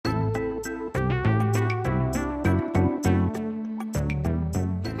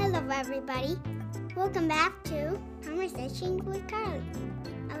everybody. Welcome back to Conversations with Carly,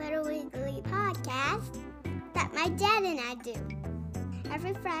 a little weekly podcast that my dad and I do.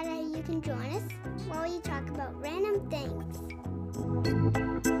 Every Friday you can join us while we talk about random things.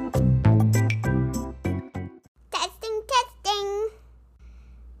 Testing.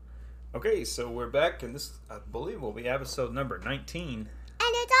 Okay, so we're back, and this, I believe, will be episode number 19. And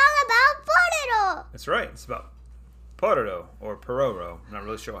it's all about Portugal. That's right, it's about Pororo, or Pororo. I'm not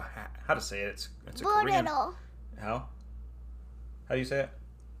really sure how to say it. It's a Korean... Portugal. How? How do you say it?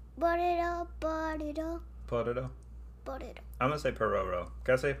 Portugal. Pororo? I'm going to say Pororo.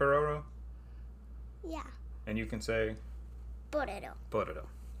 Can I say Pororo? Yeah. And you can say? Portugal. Pororo.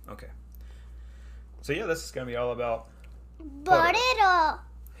 Okay. So yeah, this is going to be all about Portugal.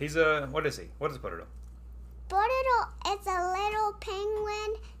 He's a... What is he? What is Pororo? Portugal is a little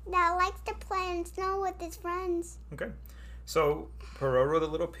penguin that likes to play in snow with his friends. Okay. So, Pororo the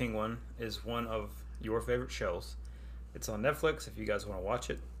Little Penguin is one of your favorite shows. It's on Netflix if you guys want to watch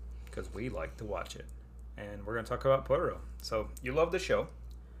it, because we like to watch it. And we're going to talk about Pororo. So, you love the show.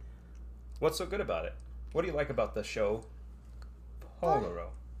 What's so good about it? What do you like about the show Pororo?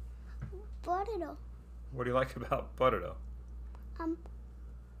 Portugal. What do you like about Pororo?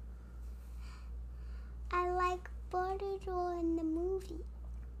 I like Portugal in the movie.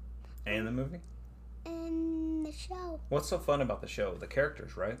 And the movie? And the show. What's so fun about the show? The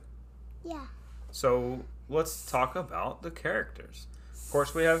characters, right? Yeah. So, let's talk about the characters. Of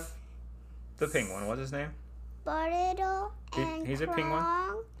course, we have the penguin. What's his name? Portugal and He's a penguin.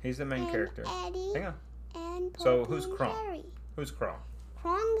 He's the main character. Eddie. Hang on. And So, who's Krong? Harry. Who's Krong?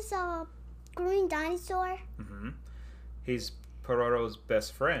 Krong's a green dinosaur. Mm-hmm. He's Pororo's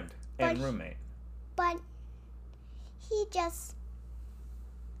best friend and roommate. But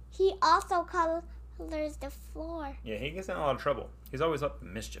he also colors the floor. Yeah, he gets in a lot of trouble. He's always up to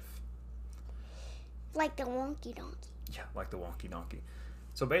mischief. Like the Wonky Donkey. Yeah, like the Wonky Donkey.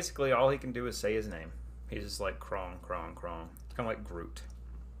 So basically, all he can do is say his name. He's just like Krong, Krong, Krong. It's kind of like Groot.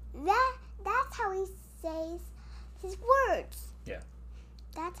 That's how he says his words. Yeah.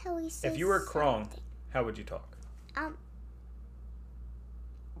 That's how he says. If you were Krong, something. how would you talk?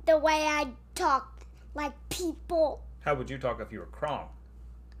 The way I talk like people. How would you talk if you were Krong?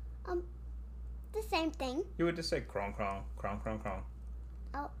 The same thing. You would just say Krong, Krong, Krong, Krong, Krong.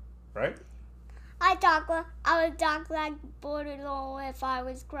 Oh. Right? I would talk like Portugal if I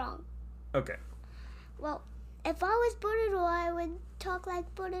was Krong. Okay. Well, if I was Portugal, I would talk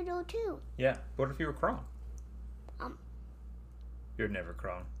like Portugal too. Yeah. What if you were Krong? Um. You're never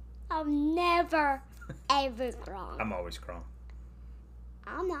Krong. I'm never, ever Krong. I'm always Krong.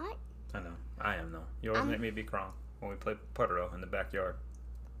 I'm not. I know. I am, though. You always make me be Krong when we play Pororo in the backyard.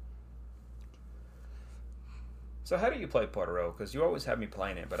 So how do you play Pororo? Because you always have me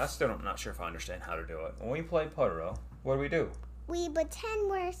playing it, but I still not sure if I understand how to do it. When we play Pororo, what do? We pretend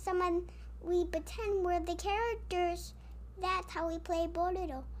we're someone. We pretend we're the characters. That's how we play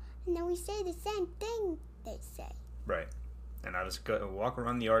Pororo. And then we say the same thing they say. Right. And I just go walk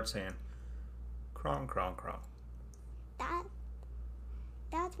around the yard saying, Krong, Krong, Krong.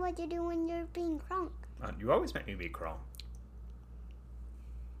 That's what you do when you're being Krong. You always make me be Krong.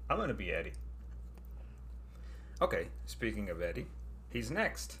 I'm going to be Eddie. Okay, speaking of Eddie, he's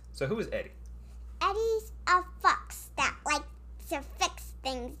next. So who is Eddie? Eddie's a fox that likes to fix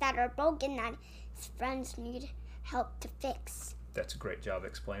things that are broken that his friends need help to fix. That's a great job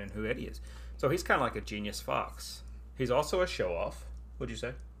explaining who Eddie is. So he's kind of like a genius fox. He's also a show-off. Would you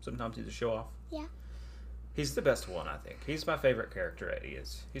say? Sometimes he's a show-off. Yeah. He's the best one, I think. He's my favorite character, Eddie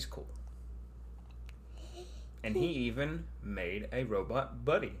is. He's cool. And he even made a robot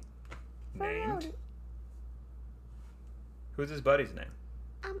buddy named... Rhodey. Who's his buddy's name?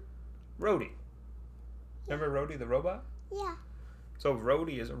 Rhodey. Remember Rhodey the robot? Yeah. So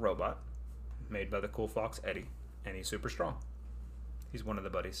Rhodey is a robot made by the cool fox Eddie, and he's super strong. He's one of the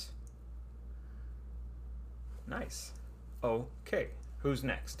buddies. Nice. Okay. Who's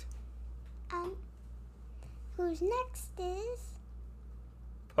next? Who's next is...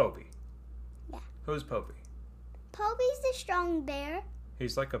 Poby. Yeah. Who's Poby? Poby's the strong bear.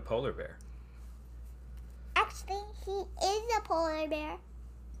 He's like a polar bear. Actually, he is a polar bear.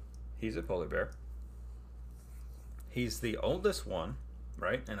 He's a polar bear. He's the oldest one,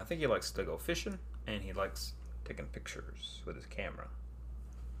 right? And I think he likes to go fishing, and he likes taking pictures with his camera.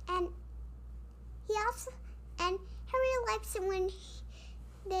 And Harry likes it when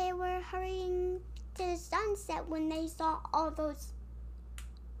they were hurrying to the sunset when they saw all those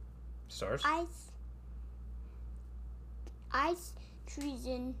Stars? Ice trees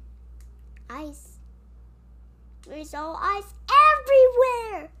and ice. We saw ice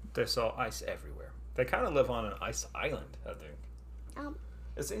everywhere. They saw ice everywhere. They kind of live on an ice island, I think.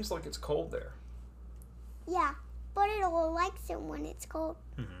 It seems like it's cold there. Yeah, Pororo likes it when it's cold.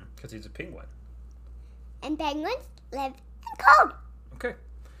 Because he's a penguin. And penguins live in cold. Okay.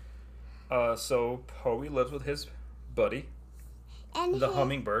 So Poe lives with his buddy, And the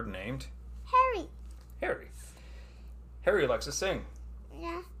hummingbird named Harry. Harry. Harry likes to sing.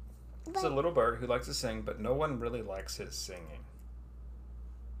 Yeah. It's a little bird who likes to sing, but no one really likes his singing.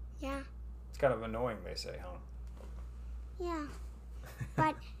 Yeah. It's kind of annoying, they say, huh? Yeah.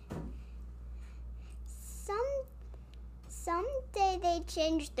 But someday they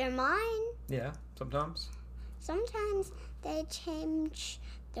change their mind. Yeah, sometimes. Sometimes they change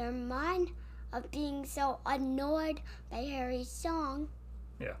their mind of being so annoyed by Harry's song.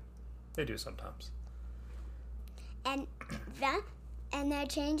 Yeah, they do sometimes. And they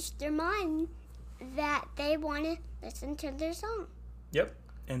change their mind that they want to listen to their song. Yep,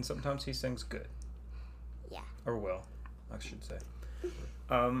 and sometimes he sings good. Yeah. Or well, I should say.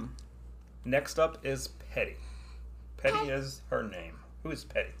 Next up is Petty. Petty is her name. Who is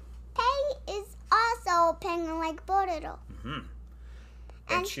Petty? Petty is also a penguin like Pororo.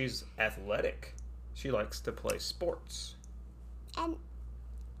 And she's athletic. She likes to play sports. And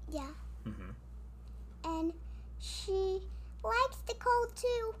yeah. And she likes the cold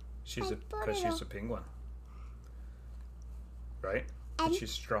too. Because she's a penguin. Right? And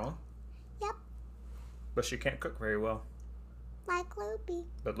she's strong. Yep. But she can't cook very well. Like Loopy.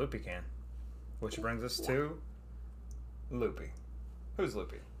 But Loopy can. Which brings us to Loopy. Who's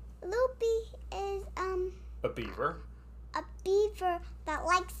Loopy? Loopy is a beaver. A beaver that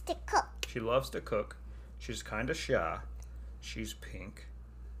likes to cook. She loves to cook. She's kind of shy. She's pink.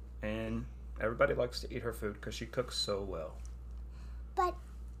 And everybody likes to eat her food because she cooks so well. But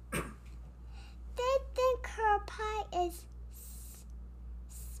they think her pie is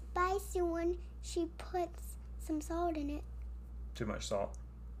spicy when she puts some salt in it. Too much salt?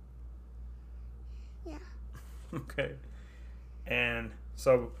 Yeah. Okay. And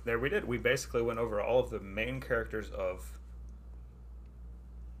so there we did. We basically went over all of the main characters of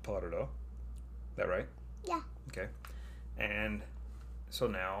Pororo. Is that right? Yeah. Okay. And so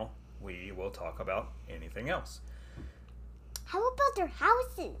now we will talk about anything else. How about their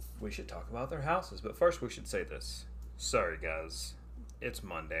houses? We should talk about their houses, but first we should say this. Sorry, guys. It's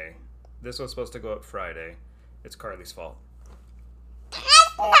Monday. This was supposed to go up Friday. It's Carly's fault.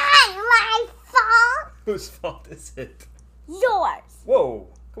 It's not my fault. Whose fault is it? Yours. Whoa.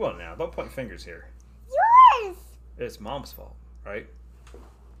 Come on now. Don't point fingers here. Yours. It's Mom's fault, right?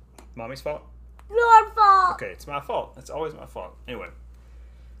 Mommy's fault? Your fault. Okay, it's my fault. It's always my fault. Anyway,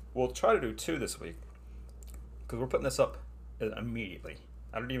 we'll try to do 2 this week because we're putting this up immediately.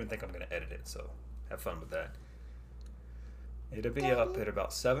 I don't even think I'm going to edit it, so have fun with that. It'll be up at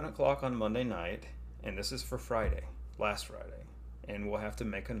about 7 o'clock on Monday night, and this is for Friday, last Friday. And we'll have to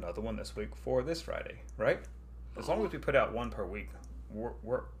make another one this week for this Friday, right? As long as we put out 1 per week,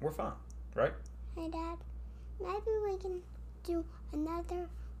 we're fine, right? Hey, Dad, maybe we can do another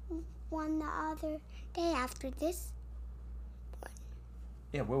one the other day after this one.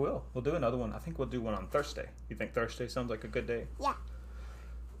 Yeah, we will. We'll do another one. I think we'll do one on Thursday. You think Thursday sounds like a good day? Yeah.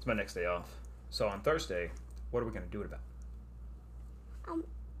 It's my next day off. So on Thursday, what are we going to do it about?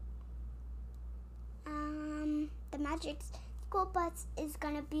 The Magic School Bus is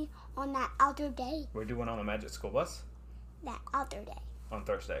gonna be on that other day. We do one on the Magic School Bus? That other day. On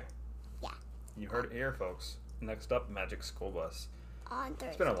Thursday? Yeah. You heard it here, folks. Next up, Magic School Bus. On Thursday.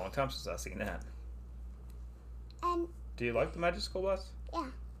 It's been a long time since I've seen that. And do you like the Magic School Bus? Yeah.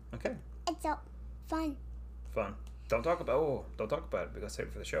 Okay. It's so fun. Fun. Don't talk about it. We gotta save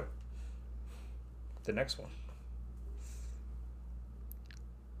it for the show. The next one.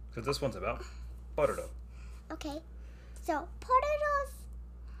 Because this one's about Pororo. Okay. So Pororo's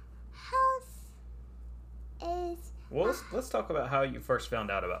house is. Well, let's talk about how you first found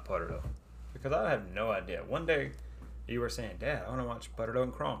out about Pororo. Because I have no idea. One day, you were saying, "Dad, I want to watch Pororo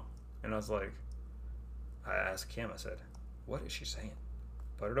and Chrome," and I was like, I asked Kim. I said, "What is she saying?"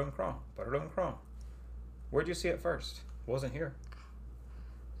 Pororo and Chrome. Pororo and Chrome. Where'd you see it first? It wasn't here.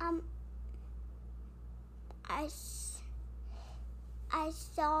 I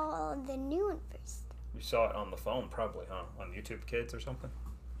saw the new one first. You saw it on the phone, probably, huh? On YouTube Kids or something?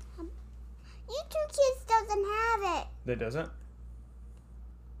 YouTube Kids doesn't have it. It doesn't?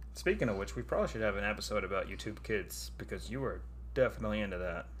 Speaking of which, we probably should have an episode about YouTube Kids because you were definitely into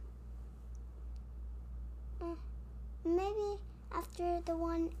that. Maybe after the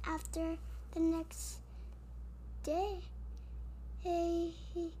next day.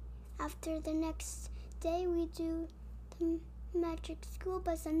 After the next day we do the Magic School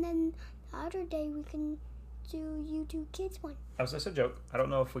Bus, and then the other day we can do YouTube Kids one. That was just a joke. I don't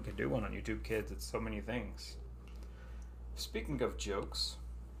know if we could do one on YouTube Kids. It's so many things. Speaking of jokes,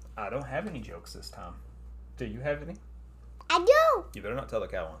 I don't have any jokes this time. Do you have any? I do! You better not tell the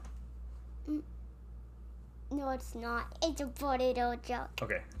cow one. No, it's not. It's a potato joke.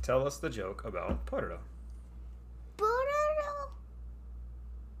 Okay, tell us the joke about Potato. Potato?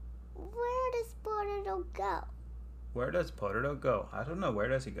 Where does Potato go? Where does Potato go? I don't know. Where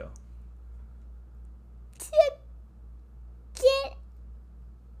does he go?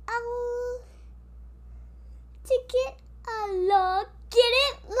 To get a log. Get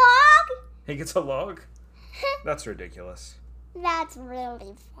it, log? He gets a log? That's ridiculous. That's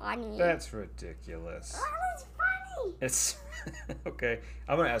really funny. That's ridiculous. That is funny. It's okay.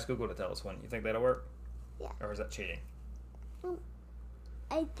 I'm gonna ask Google to tell us one. You think that'll work? Yeah. Or is that cheating?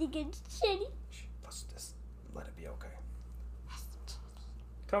 I think it's shitty. Let's just let it be okay.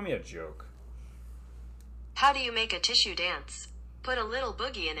 Tell me a joke. How do you make a tissue dance? Put a little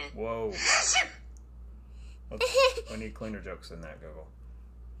boogie in it. Whoa. We need cleaner jokes than that, Google.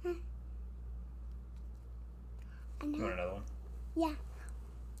 I You want know. another one? Yeah.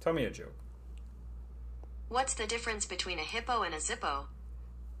 Tell me a joke. What's the difference between a hippo and a zippo?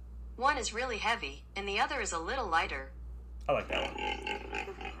 One is really heavy, and the other is a little lighter. I like that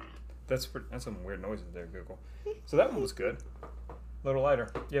one. That's some weird noises there, Google. So that one was good. A little lighter.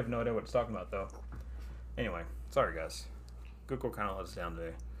 You have no idea what it's talking about, though. Anyway, sorry, guys. Google kind of let us down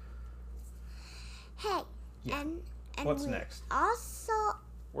today. Hey. Yeah. And What's we next? Also,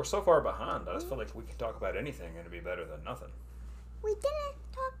 We're so far behind. I just feel like we can talk about anything and it'd be better than nothing. we didn't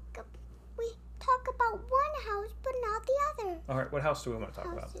talk. We talk about one house, but not the other. All right, what house do we want to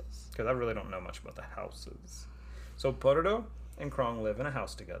talk about? Houses. Because I really don't know much about the houses. So Potato and Krong live in a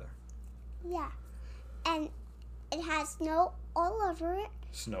house together. Yeah. And it has snow all over it.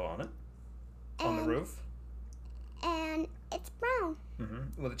 Snow on it. On the And- roof. And it's brown.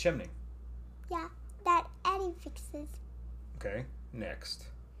 With a chimney. Yeah. That Eddie fixes. Okay, next.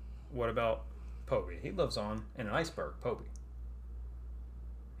 What about Poby? He lives on in an iceberg, Poby.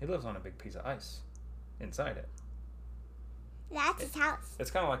 He lives on a big piece of ice inside it. That's his house.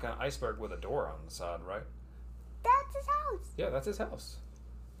 It's kind of like an iceberg with a door on the side, right? That's his house. Yeah, that's his house.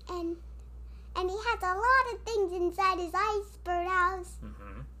 And he has a lot of things inside his iceberg house.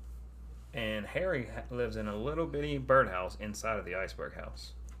 And Harry lives in a little bitty birdhouse inside of the iceberg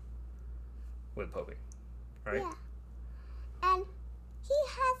house with Poby, right? Yeah. And he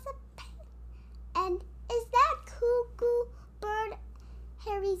has a pet. And is that Cuckoo Bird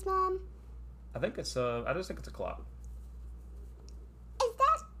Harry's mom? I think it's I just think it's a clock. Is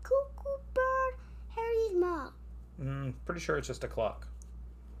that Cuckoo Bird Harry's mom? Pretty sure it's just a clock.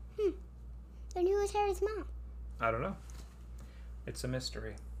 Then who is Harry's mom? I don't know. It's a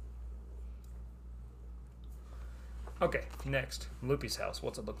mystery. Okay, next. Loopy's house.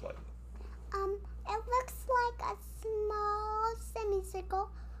 What's it look like? It looks like a small semicircle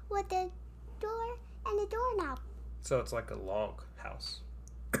with a door and a doorknob. So it's like a log house.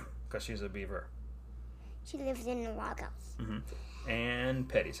 Because she's a beaver. She lives in a log house. And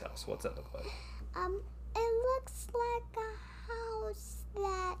Petty's house. What's that look like? It looks like a house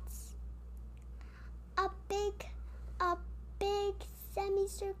that's a big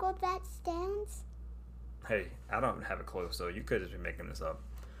semicircle that stands. Hey, I don't have a clue, so you could just be making this up.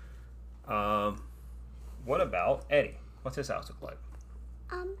 What about Eddie? What's his house look like?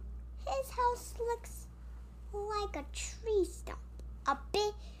 His house looks like a tree stump. A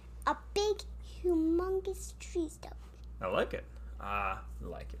big, humongous tree stump. I like it. I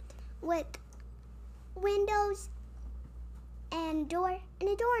like it. With windows and door and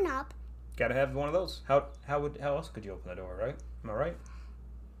a doorknob. Gotta have one of those. How else could you open the door, right? Am I right?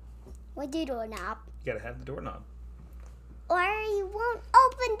 With the doorknob. You gotta have the doorknob. Or you won't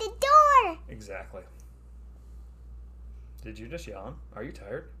open the door. Exactly. Did you just yawn? Are you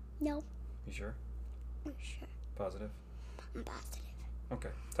tired? No, You sure? I'm sure. Positive? I'm positive. Okay.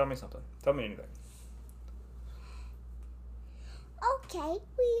 Tell me something. Tell me anything. Okay,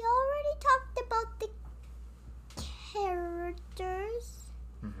 we already talked about the characters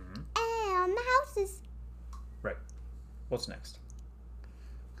and the houses. Right. What's next?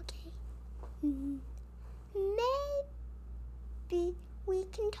 Okay. Maybe we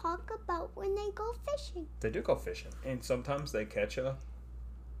can talk about when they go fishing. They do go fishing, and sometimes they catch a...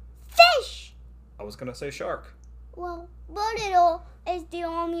 Fish! I was gonna say shark. Well, Potato is the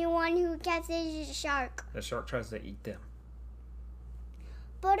only one who catches a shark. The shark tries to eat them.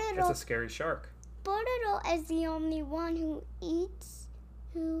 Potato It's a scary shark. is the only one who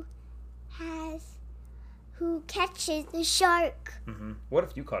who catches the shark. What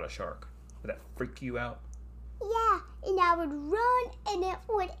if you caught a shark? Would that freak you out? Yeah, and I would run and it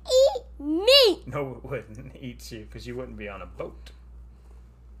would eat me. No, it wouldn't eat you because you wouldn't be on a boat.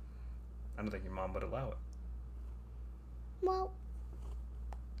 I don't think your mom would allow it. Well,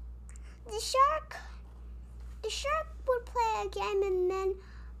 the shark would play a game and then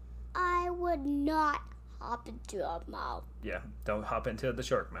I would not hop into a mouth. Yeah, don't hop into the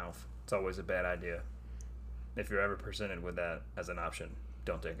shark mouth. It's always a bad idea. If you're ever presented with that as an option,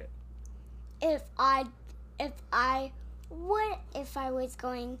 don't take it. If I was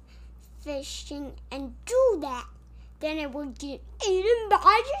going fishing and do that, then it would get eaten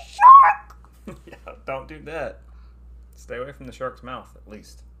by the shark. Yeah, don't do that. Stay away from the shark's mouth, at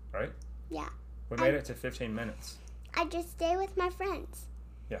least, right? Yeah. We made it to 15 minutes. I just stay with my friends.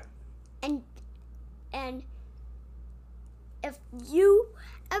 Yeah. And if you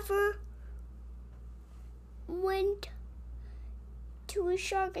ever went to a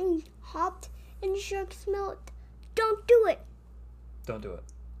shark and hopped in the shark's mouth, don't do it. Don't do it.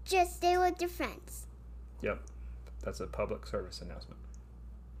 Just stay with your friends. Yep. That's a public service announcement.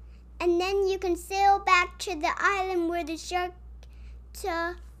 And then you can sail back to the island where the shark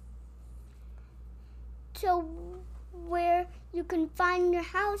to where you can find your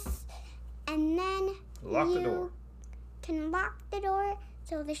house, and then Lock the door. Can lock the door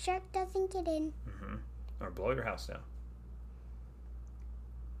so the shark doesn't get in. Or blow your house down.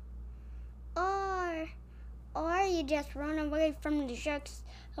 Or you just run away from the sharks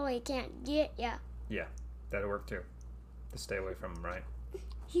so he can't get ya. Yeah, that'll work too. To stay away from them, right?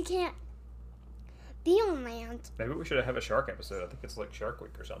 You can't be on land. Maybe we should have a shark episode. I think it's like Shark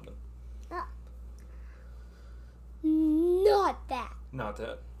Week or something. Not that. Not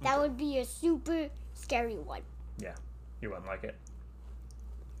that. That would be a super scary one. Yeah, you wouldn't like it.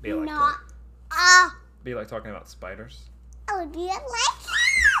 Be like talking about spiders. I would be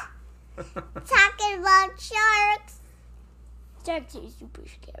talking about sharks. Sharks are super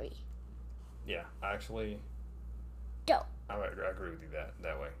scary. Yeah, actually, Don't. I agree with you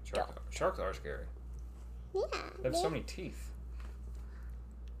that way. Sharks are scary. Yeah. They have so many teeth.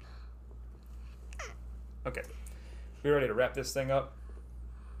 Okay, we ready to wrap this thing up?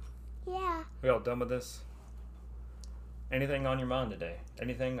 Yeah. We all done with this? Anything on your mind today?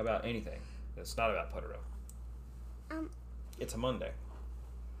 Anything about anything that's not about Potero? It's a Monday.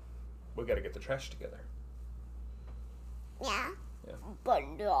 We got to get the trash together. Yeah. Yeah. But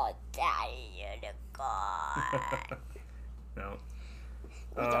not that unicorn. No.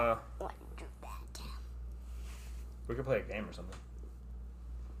 We don't want to do that. We could play a game or something.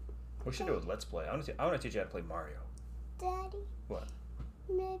 We should do a Let's Play. I want to teach you how to play Mario. Daddy. What?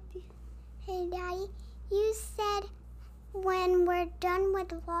 Maybe. Hey, Daddy. You said when we're done with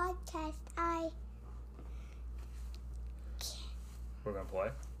the podcast, We're going to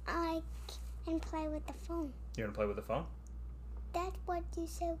play? I can play with the phone. You want to play with the phone? That's what you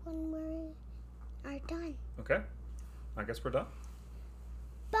said when we are done. Okay. I guess we're done.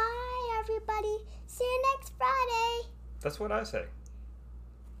 Bye, everybody. See you next Friday. That's what I say.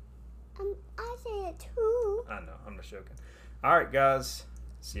 I say it too. I know. I'm just joking. All right, guys.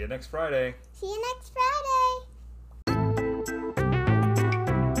 See you next Friday. See you next Friday.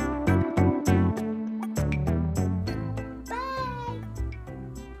 Bye.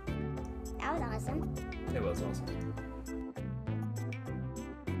 That was awesome. It was awesome.